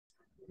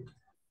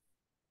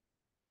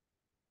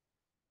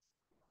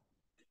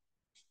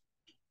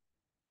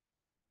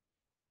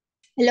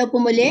Hello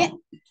po muli.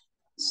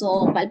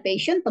 So,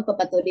 palpation,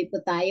 pagpapatuloy po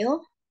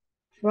tayo.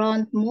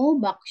 Front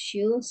move,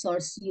 Back-Shu,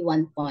 source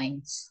Yuan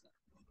points.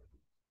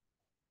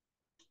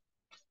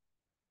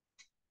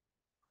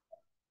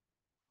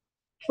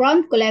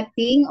 Front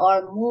collecting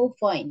or move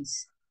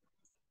points.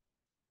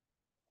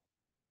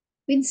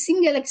 With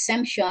single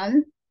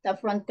exemption, the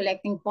front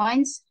collecting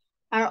points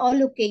are all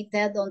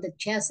located on the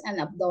chest and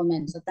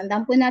abdomen. So,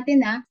 tandaan po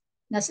natin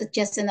nasa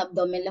chest and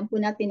abdomen lang po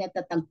natin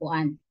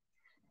natatagpuan.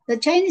 The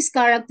Chinese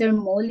character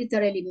mo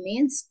literally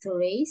means to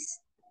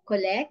raise,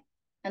 collect,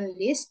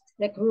 enlist,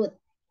 recruit.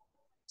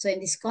 So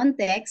in this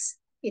context,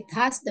 it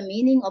has the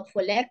meaning of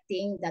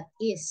collecting, that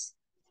is.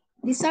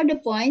 These are the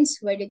points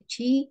where the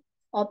chi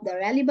of the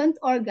relevant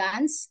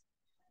organs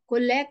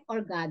collect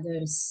or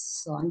gathers.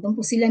 So andun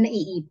po sila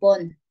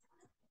naiipon.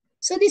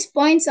 So these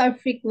points are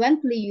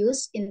frequently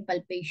used in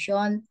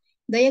palpation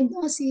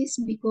diagnosis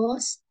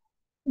because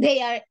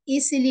they are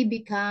easily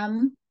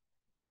become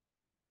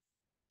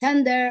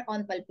tender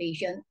on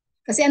palpation.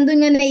 Kasi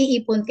andun nga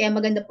naiipon, kaya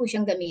maganda po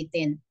siyang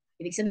gamitin.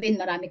 Ibig sabihin,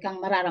 marami kang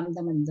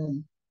mararamdaman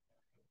doon.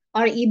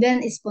 Or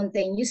even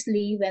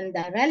spontaneously when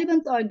the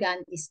relevant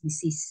organ is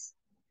diseased.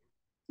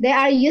 They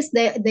are used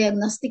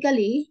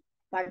diagnostically,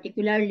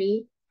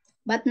 particularly,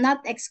 but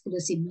not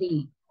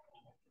exclusively,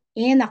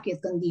 in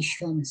acute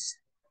conditions.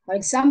 For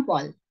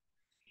example,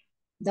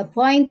 the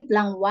point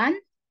lung 1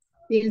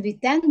 will be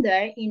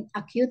tender in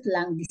acute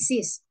lung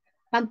disease.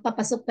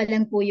 Pagpapasok pa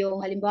lang po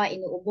yung, halimbawa,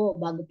 inuubo,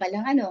 bago pa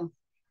lang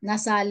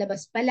nasa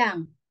labas pa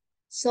lang.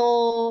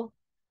 So,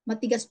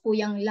 matigas po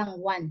yung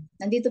lung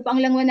 1. Nandito pa ang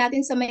lung 1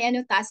 natin sa may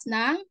taas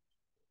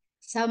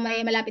sa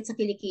may malapit sa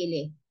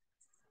kilikili.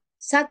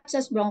 Such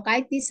as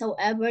bronchitis,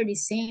 however, the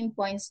same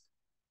points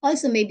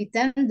also may be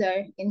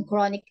tender in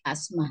chronic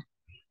asthma.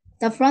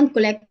 The front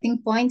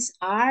collecting points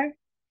are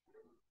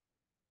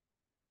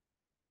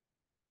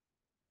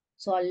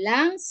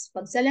lungs.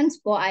 Pag sa lungs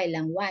po ay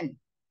lung 1.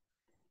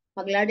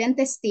 Pag large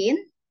intestine,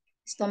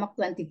 stomach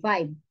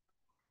 25.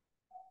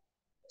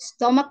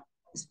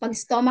 Pag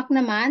stomach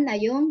naman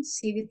ay yung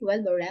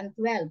CV12 or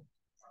REM12.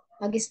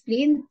 Pag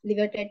spleen,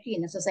 liver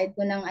 13. Nasa side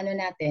po ng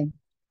natin,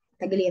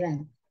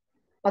 tagiliran.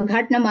 Pag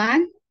heart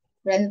naman,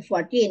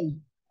 REN14.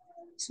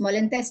 Small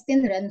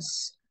intestine,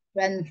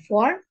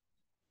 REN4.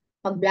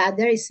 Pag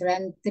bladder is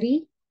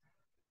REN3.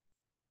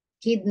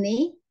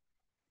 Kidney,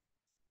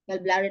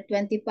 gallbladder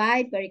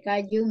 25.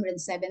 Pericardium,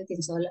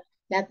 REN17. So,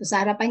 lahat po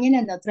sa harapan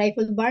niya na,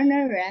 trifle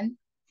burner,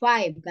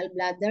 REN5.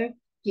 Gallbladder,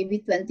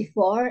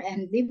 GB24.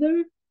 And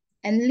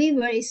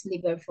liver is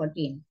liver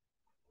 14.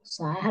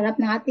 So, harap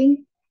ng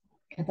ating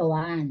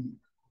katawan.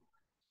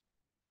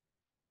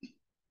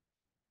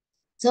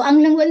 So, ang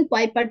lungwan po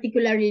ay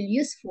particularly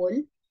useful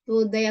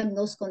to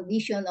diagnose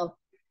condition of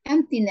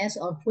emptiness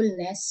or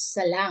fullness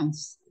sa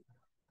lungs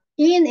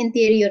in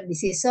interior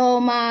disease. So,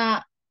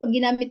 pag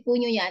ginamit po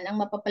nyo yan, ang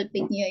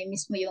mapapalpate nyo ay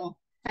mismo yung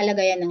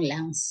kalagayan ng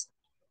lungs.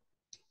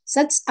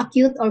 Such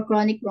acute or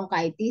chronic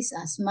bronchitis,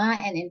 asthma,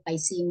 and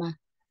emphysema.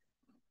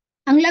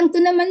 Ang lung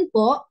 2 naman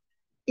po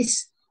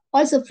is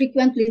also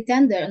frequently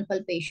tender on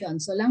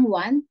palpation. So, lung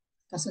 1,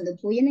 kasunod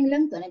po yan ng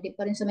lung 2, nandito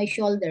pa rin sa may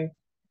shoulder,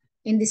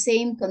 in the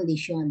same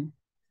condition.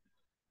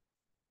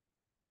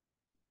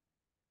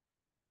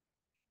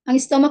 Ang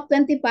stomach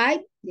 25,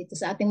 dito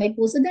sa ating may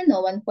pusod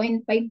 1.5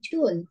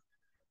 June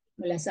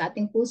mula sa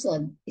ating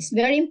pusod, is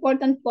very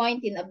important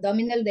point in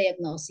abdominal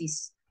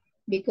diagnosis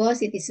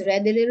because it is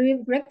readily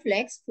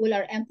reflects full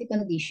or empty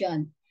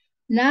condition,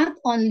 not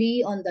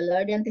only on the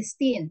large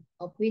intestine,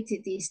 of which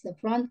it is the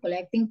front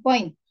collecting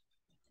point,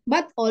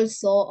 but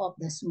also of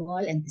the small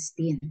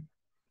intestine.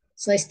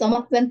 So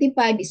stomach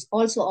 25 is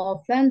also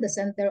often the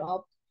center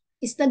of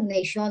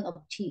stagnation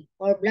of chi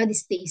or blood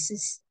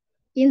stasis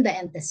in the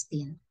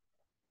intestine.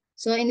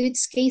 So in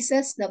which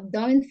cases, the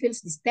abdomen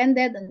feels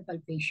distended on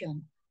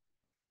palpation.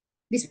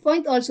 This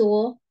point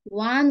also,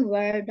 one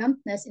where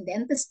dampness in the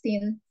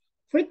intestine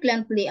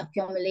frequently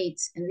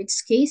accumulates, in which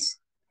case,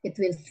 it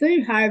will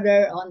feel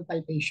harder on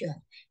palpation.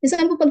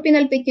 Minsan po pag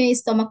pinalpate nyo yung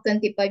stomach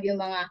 25,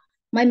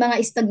 may mga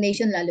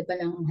stagnation, lalo pa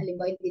ng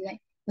halimbawa, hindi na,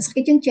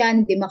 masakit yung tiyan,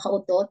 hindi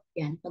makautot,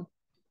 yan. Pag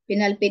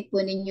pinalpate po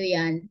ninyo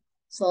yan,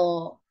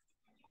 so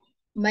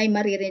may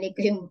maririnig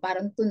kayong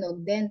parang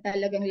tunog, then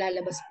talagang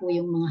lalabas po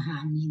yung mga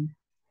hangin.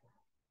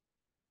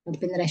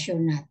 Pag pinressure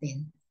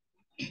natin.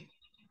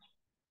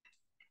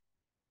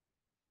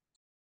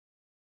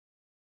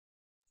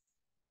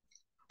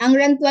 Ang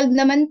REN12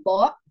 naman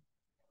po,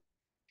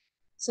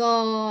 so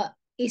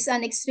is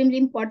an extremely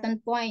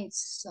important point.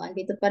 So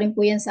andito pa rin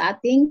po yan sa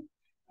ating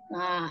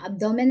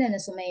abdomen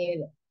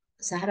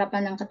sa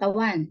harapan ng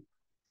katawan.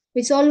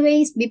 Which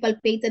always be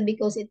palpated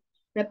because it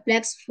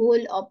reflects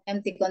full of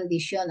empty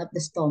condition of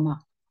the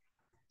stomach.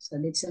 So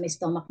dito sa may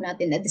stomach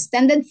natin. A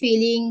distended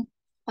feeling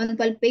on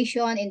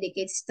palpation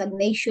indicates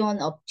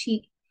stagnation of chi,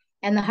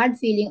 and a hard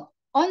feeling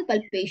on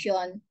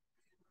palpation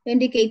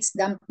indicates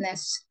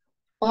dampness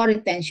or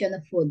retention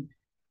of food.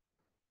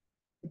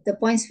 If the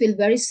points feel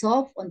very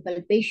soft on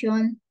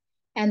palpation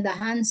and the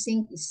hand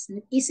sink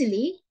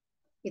easily,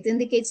 It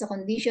indicates a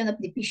condition of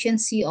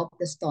deficiency of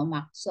the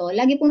stomach. So,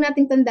 lagi pong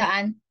nating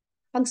tandaan,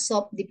 pag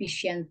soft,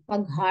 deficient.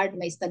 Pag hard,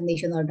 may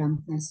stagnation or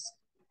dampness.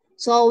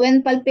 So, when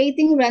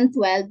palpating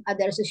REN12,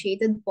 other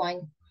associated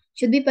point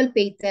should be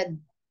palpated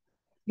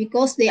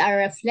because they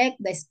are reflect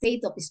the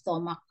state of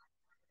stomach.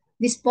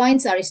 These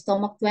points are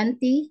stomach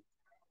 20,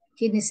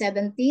 kidney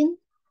 17,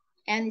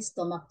 and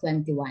stomach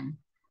 21.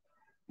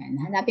 Yan.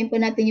 Hanapin po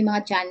natin yung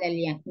mga channel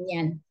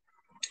yan.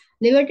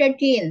 Liver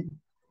 13.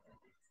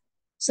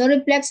 So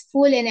reflects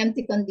full and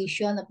empty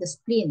condition of the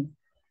spleen.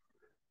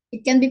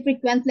 It can be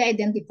frequently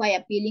identified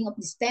a feeling of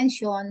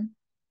distension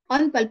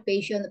on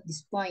palpation of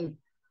this point.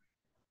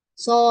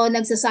 So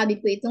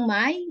nagsasabi po itong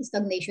may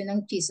stagnation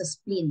ng chi sa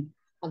spleen.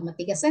 Pag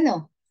matigas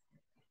ano?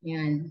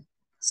 Yan.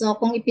 So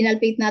kung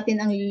ipinalpate natin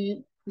ang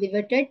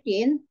liver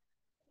 13,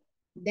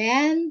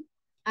 then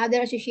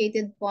other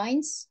associated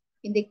points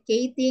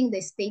indicating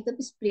the state of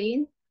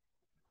spleen,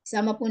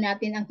 sama po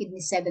natin ang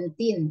kidney 17,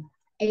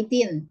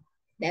 18,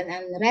 then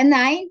ang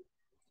REN9,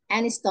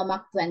 and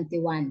stomach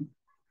 21.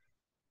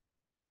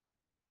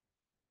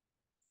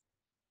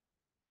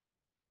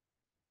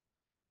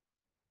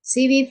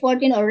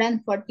 CV14 or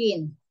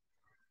REN14.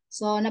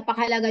 So,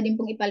 napakahalaga din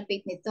pong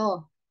ipalpate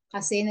nito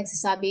kasi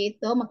nagsasabi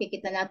ito,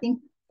 makikita natin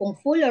kung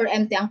full or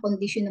empty ang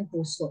condition ng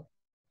puso.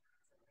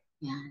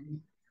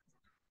 Yan.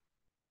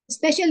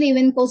 Especially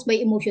when caused by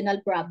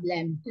emotional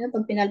problem.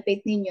 Pag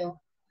pinalpate ninyo,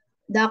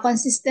 the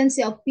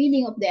consistency of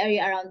feeling of the area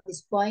around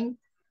this point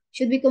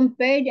should be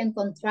compared and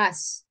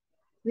contrast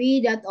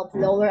with that of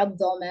lower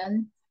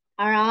abdomen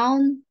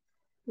around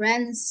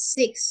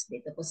REN6.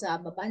 Dito po sa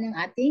baba ng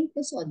ating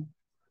pusod.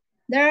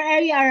 Their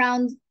area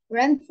around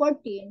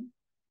REN14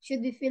 should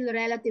be feel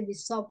relatively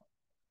soft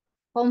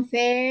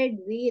compared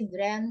with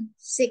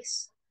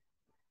REN6,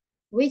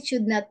 which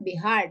should not be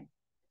hard,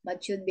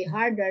 but should be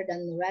harder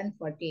than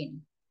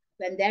REN14.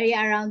 When the area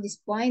around this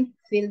point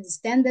feels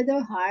distended or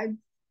hard,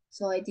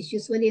 so it is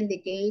usually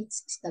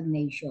indicates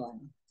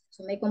stagnation.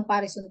 So may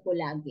comparison po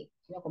lagi.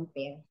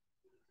 Compare.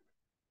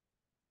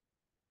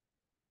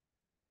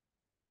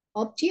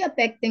 Of chi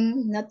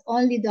affecting not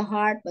only the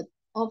heart, but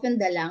often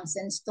the lungs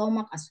and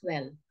stomach as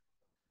well.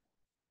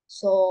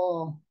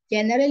 So,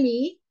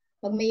 generally,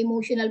 pag may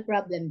emotional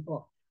problem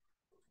po,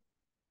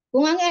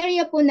 kung ang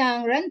area po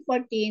ng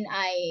REN14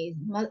 ay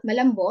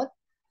malambot,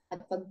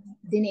 at pag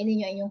diniin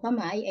niyo inyong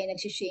kamay ay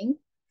nagsishing,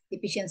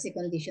 deficiency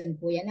condition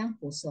po yan ng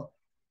puso.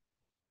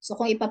 So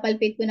kung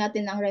ipapalpate po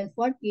natin ang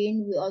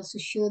REN14, we also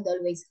should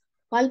always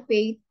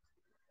palpate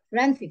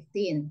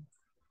REN15.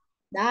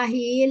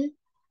 Dahil,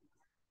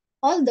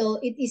 although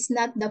it is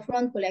not the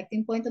front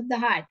collecting point of the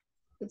heart,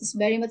 it is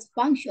very much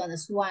function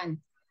as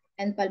one.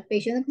 And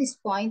palpation at this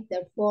point,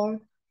 therefore,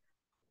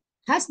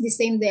 has the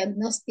same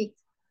diagnostic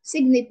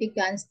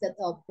significance that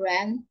of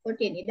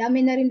REN14.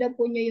 Idami na rin daw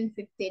po nyo yung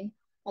 15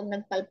 pag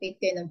nagpalpate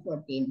kayo ng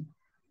 14.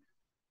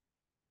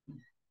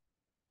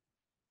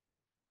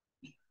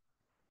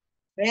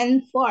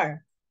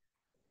 REN4.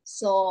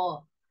 So,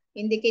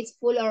 indicates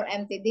full or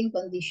empty din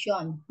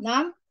condition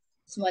ng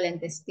small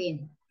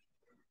intestine.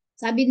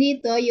 Sabi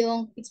nito,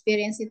 yung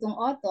experience itong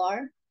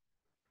author,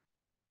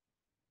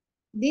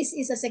 this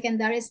is a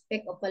secondary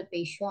aspect of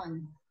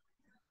palpation.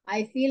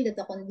 I feel that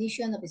the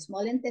condition of the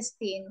small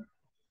intestine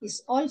is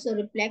also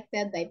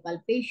reflected by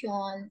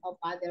palpation of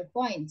other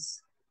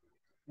points.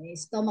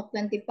 Stomach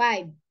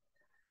 25,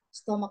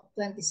 stomach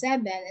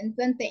 27, and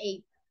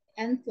 28,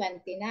 and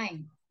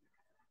 29.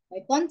 By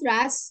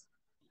contrast,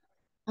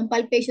 ang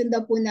palpation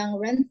daw po ng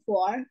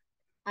REN4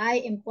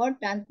 ay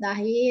important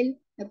dahil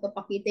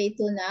nagpapakita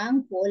ito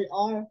ng full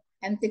or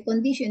empty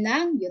condition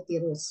ng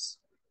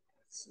uterus.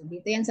 So,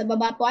 dito yan sa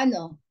baba po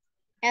ano,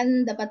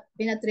 and the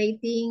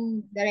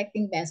penetrating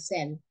directing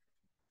vessel.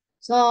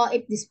 So,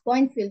 if this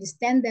point feels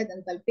distended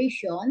on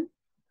palpation,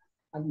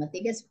 pag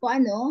matigas po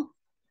ano,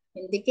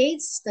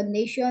 indicates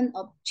stagnation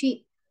of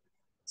chi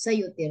sa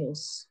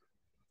uterus.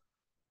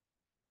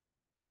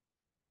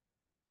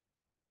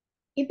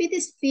 If it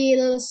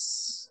feels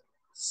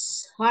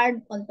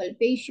hard on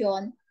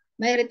palpation,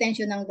 may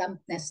retention ng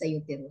dampness sa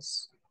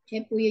uterus.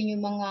 Kaya po yun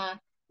yung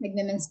mga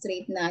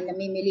nagme-menstruate na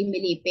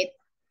namimili-milipit.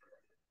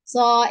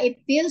 So,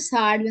 it feels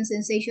hard when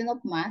sensation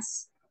of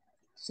mass.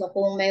 So,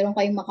 kung mayroon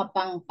kayong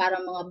makapang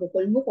parang mga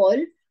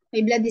bukol-bukol,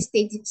 may blood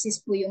stasis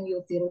po yung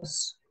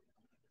uterus.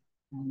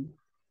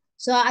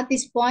 So, at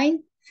this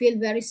point, feel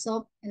very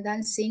soft and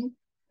dancing.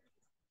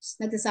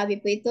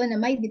 Nagsasabi po ito na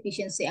may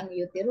deficiency ang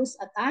uterus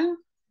at ang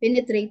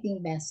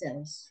penetrating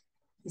vessels.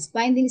 This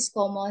finding is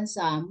common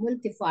sa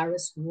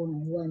multifarous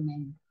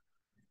women.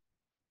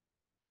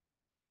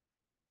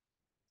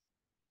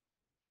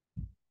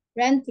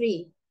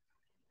 REN3.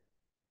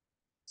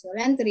 So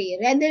REN3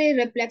 readily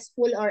reflects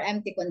full or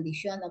empty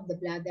condition of the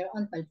bladder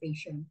on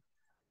palpation.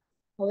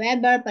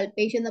 However,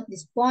 palpation of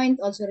this point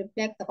also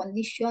reflects the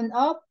condition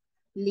of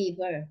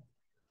liver,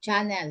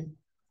 channel,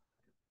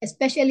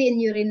 especially in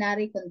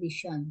urinary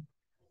condition.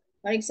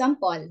 For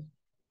example,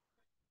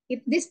 if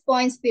these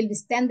points feel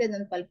distended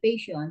on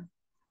palpation,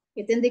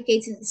 it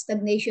indicates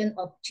stagnation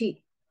of chi.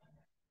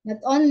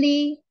 Not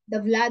only the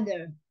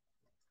bladder,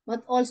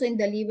 but also in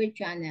the liver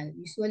channel,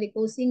 usually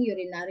causing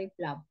urinary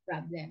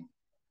problem.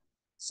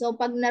 So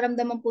pag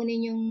naramdaman po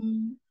ninyong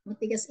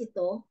matigas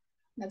ito,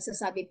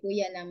 nagsasabi po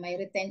yan na may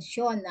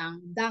retention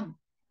ng damp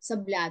sa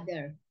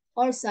bladder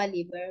or sa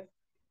liver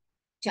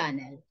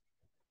channel.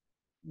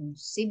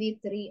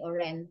 CB3 or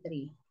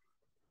REN3.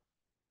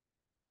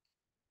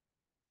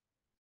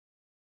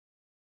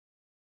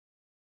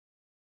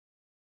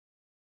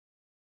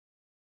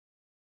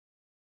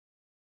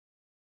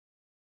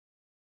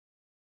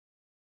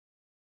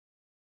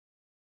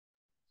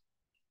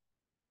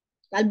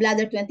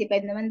 Gallbladder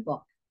 25 naman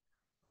po.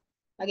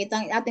 Pag ito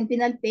ang ating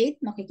pinalpate,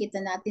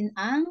 makikita natin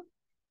ang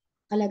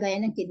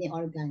kalagayan ng kidney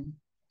organ.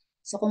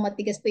 So kung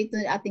matigas po ito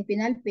ng ating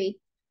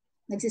pinalpate,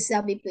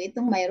 nagsasabi po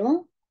itong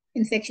mayroong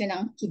infection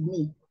ng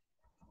kidney.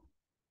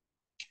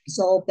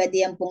 So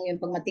pwede yan pong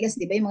yung pag matigas,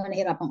 di ba yung mga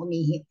nahirapang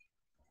umihi.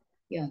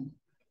 Yun.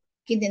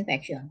 Kidney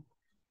infection.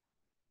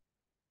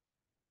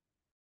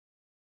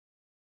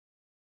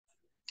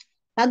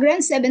 Pag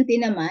REN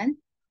 70 naman,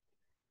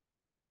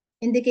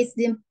 indicates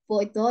din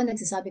po ito,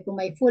 nagsasabi kung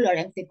may full or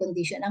empty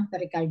condition ang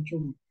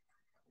pericardium.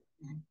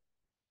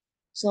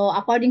 So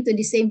according to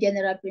the same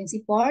general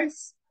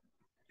principles,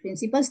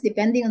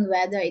 depending on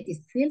whether it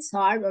feels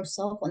hard or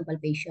soft on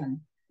palpation.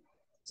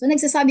 So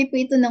nagsasabi po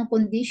ito ng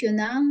condition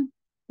ng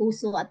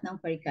puso at ng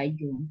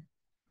pericardium.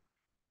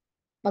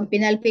 Pag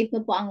pinalpate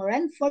mo po ang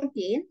REN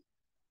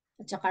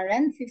 14 at saka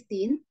REN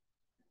 15,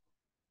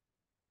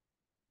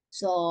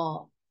 so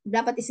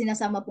dapat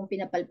isinasama pong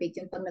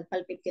pinapalpate yung pag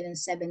nagpalpate ka ng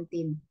 17,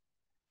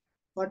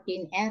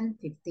 14, and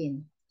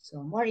 15.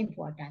 So more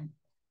important.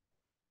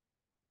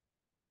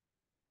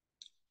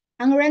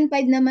 Ang REN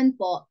 5 naman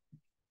po,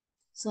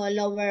 so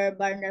lower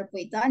burner po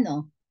ito,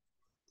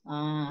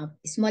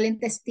 small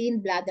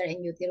intestine, bladder,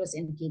 and uterus,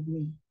 and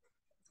kidney.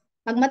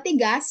 Pag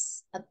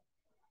matigas, at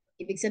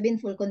ibig sabihin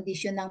full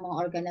condition ng mga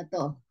organ na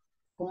to.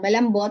 Kung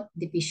malambot,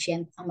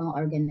 deficient ang mga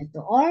organ na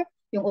to. Or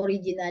yung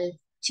original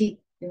chi,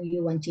 yung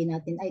Yuan-Chi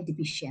natin ay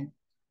deficient.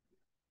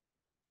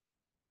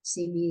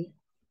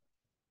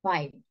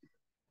 CB5.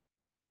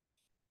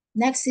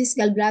 Next is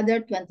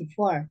gallbladder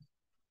 24.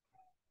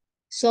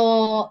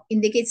 So,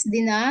 indicates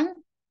din ang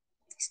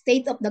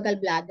state of the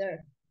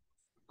gallbladder.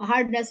 A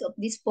hardness of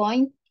this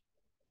point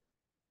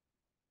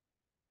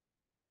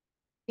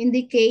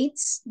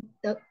indicates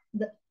the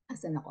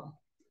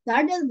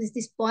hardness of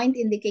this point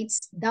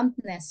indicates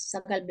dampness sa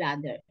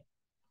gallbladder.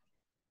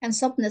 And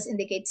softness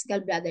indicates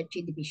gallbladder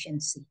Qi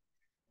deficiency.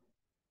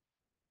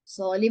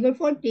 So, liver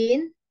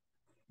 14,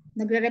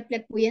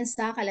 nagre-reflect po yan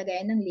sa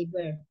kalagayan ng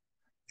liver.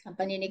 Ang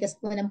paninigas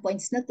po ng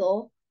points na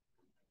to,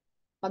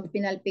 pag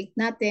pinalpate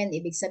natin,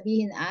 ibig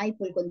sabihin ay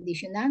full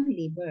condition ng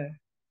liver.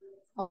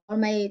 Or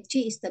may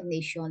Qi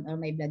stagnation or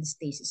may blood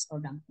stasis or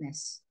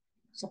dampness.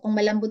 So, kung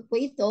malambot po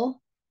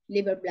ito,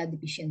 liver blood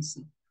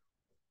deficiency.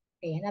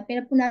 Okay,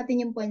 hanapin na po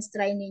natin yung points,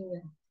 try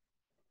ninyo.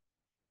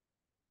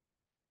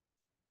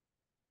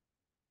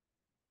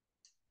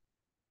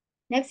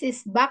 Next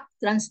is back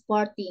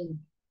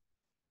transporting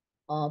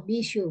or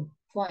Back-Shu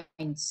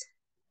points.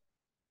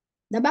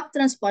 The back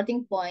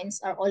transporting points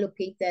are all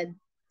located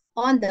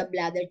on the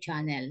bladder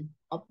channel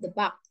of the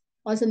back.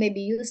 Also may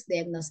be used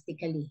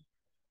diagnostically.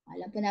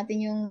 Alam po natin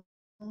yung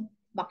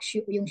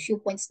Back-Shu, yung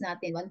Shu points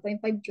natin,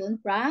 1.5 June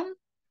from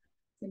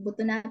yung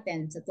buto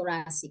natin sa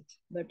thoracic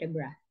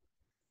vertebra.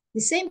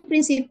 The same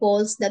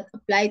principles that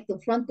apply to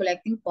front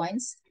collecting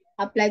points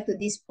apply to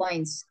these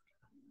points.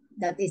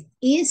 That is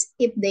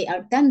if they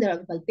are tender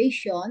on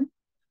palpation,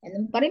 ano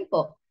pa rin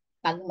po,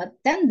 pag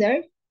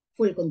mat-tender,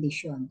 full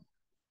condition.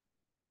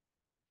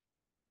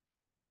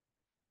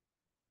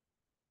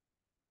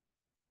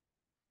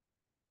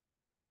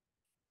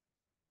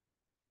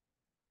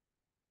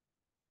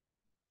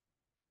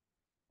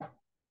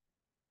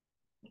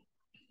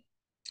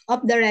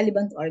 Of the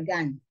relevant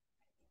organ.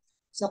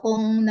 So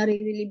kung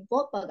nare-relieve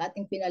po pag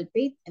ating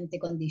pinalpate, empty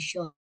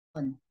condition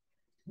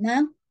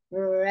ng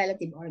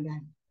relative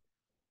organ.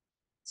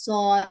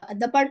 So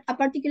a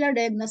particular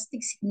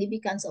diagnostic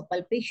significance of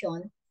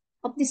palpation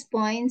of these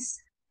points,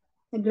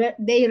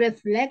 they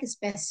reflect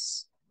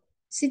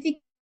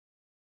specific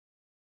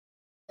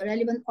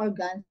relevant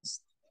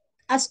organs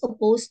as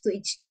opposed to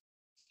each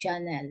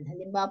channel.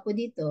 Halimbawa po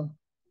dito,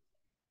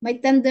 may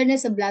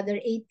tenderness sa bladder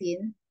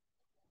 18,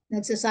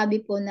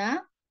 nagsasabi po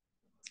na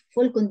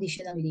full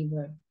condition ng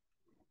liver.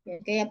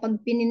 Kaya pag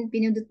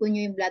pinindot po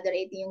nyo yung bladder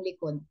 18 yung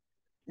likod,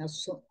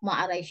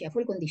 maaray siya,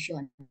 full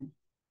condition.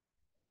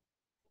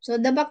 So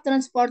the back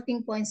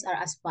transporting points are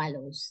as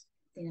follows.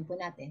 Tingnan po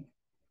natin.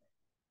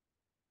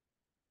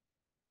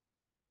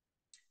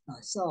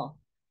 So,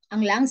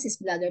 ang lungs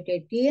is bladder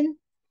 13,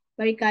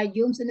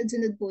 pericardium,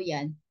 sunod-sunod po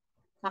yan.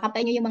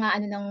 Kakapay nyo yung mga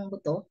ano ng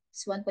buto,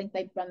 is 1.5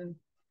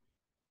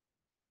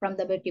 from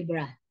the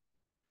vertebra.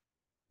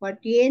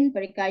 14,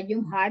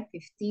 pericardium, heart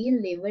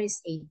 15, liver is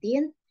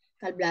 18,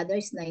 gallbladder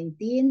is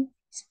 19,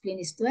 spleen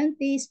is 20,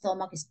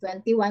 stomach is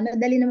 21.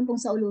 Madali naman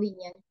pong sa uluhin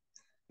yan.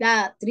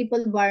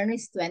 Triple burn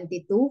is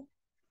 22,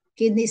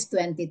 kidney is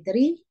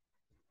 23,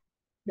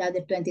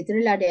 bladder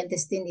 23, large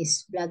intestine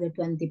is bladder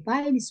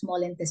 25,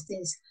 small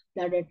intestine is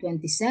bladder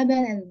 27,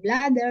 and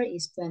bladder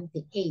is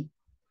 28.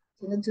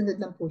 Sunod-sunod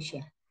lang po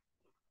siya.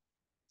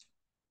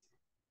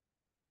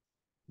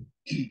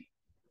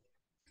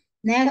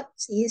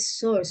 Next is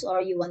source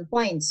or Yuan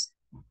points.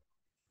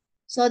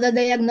 So the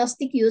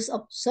diagnostic use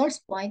of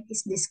source point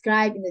is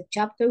described in the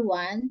chapter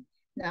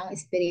 1 ng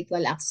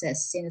spiritual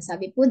access.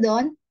 Sinasabi po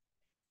doon,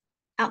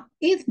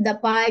 if the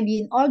 5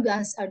 yin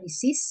organs are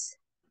diseased,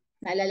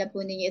 naalala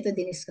po ninyo ito,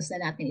 diniscuss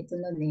na natin ito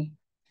noon eh.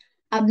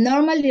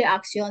 Abnormal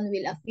reaction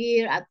will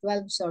appear at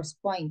 12 source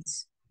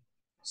points.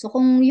 So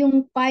kung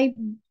yung 5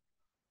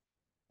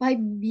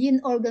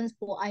 yin organs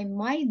po ay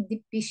may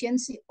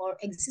deficiency or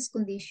excess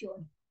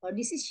condition or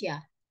disease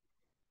siya,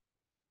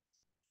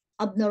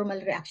 abnormal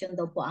reaction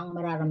daw po ang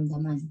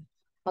mararamdaman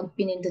pag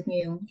pinindot nyo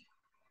yung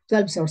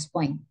 12 source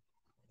point.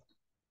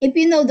 If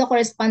we know the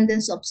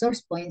correspondence of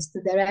source points to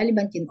the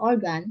relevant yin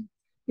organ,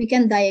 we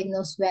can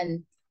diagnose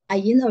when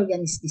a yin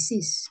organ is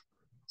diseased.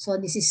 So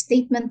this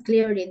statement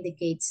clearly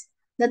indicates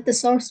that the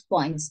source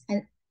points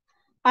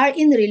are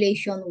in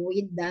relation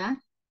with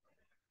the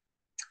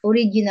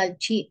original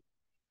chi,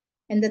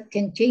 and that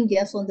can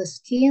changes on the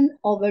skin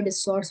over the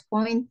source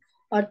point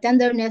or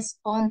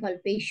tenderness on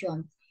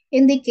palpation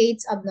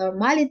indicates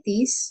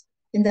abnormalities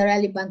in the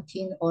relevant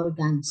yin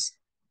organs.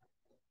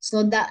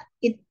 So that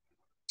it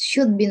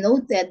should be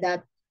noted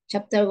that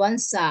chapter 1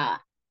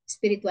 sa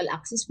spiritual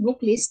access book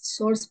lists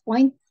source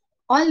point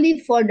only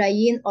for the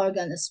yin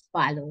organ as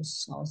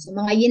follows. So sa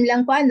mga yin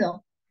lang po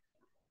ano?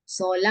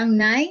 So lung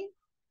 9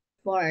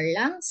 for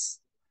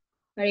lungs,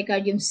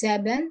 pericardium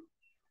 7,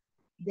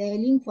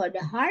 Delling for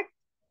the heart,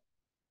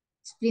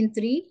 spleen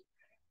 3,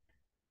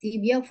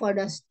 tibia for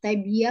the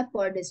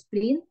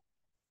spleen,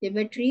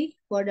 liver 3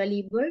 for the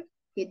liver,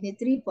 kidney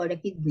 3 for the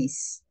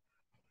kidneys.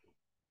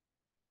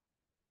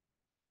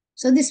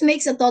 So this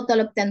makes a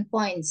total of 10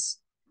 points.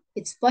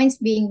 Its points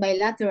being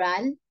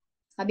bilateral,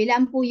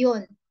 kabilaan po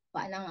yun.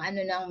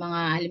 Ng mga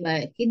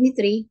halimbawa, kidney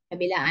 3,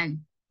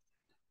 kabilaan.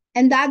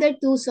 And the other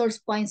 2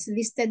 source points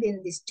listed in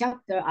this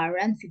chapter are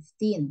RAN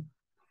 15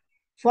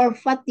 for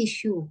fat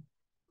tissue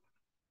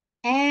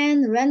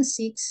and RAN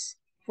 6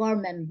 for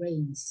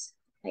membranes.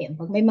 Ayun,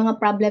 pag may mga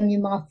problem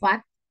yung mga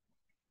fat,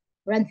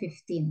 RAN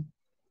 15.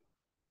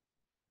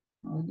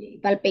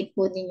 Ipalpate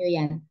po ninyo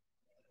yan.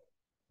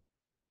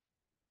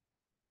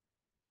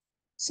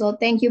 So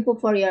thank you po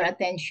for your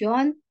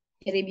attention.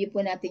 I-review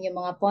po natin yung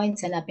mga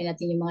points, hanapin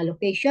natin yung mga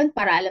location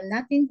para alam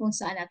natin kung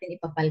saan natin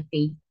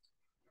ipapalpate.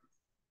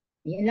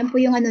 Yan lang po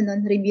yung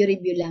nun, review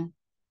lang.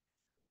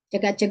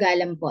 Tsaga-tsaga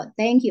lang po.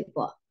 Thank you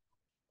po.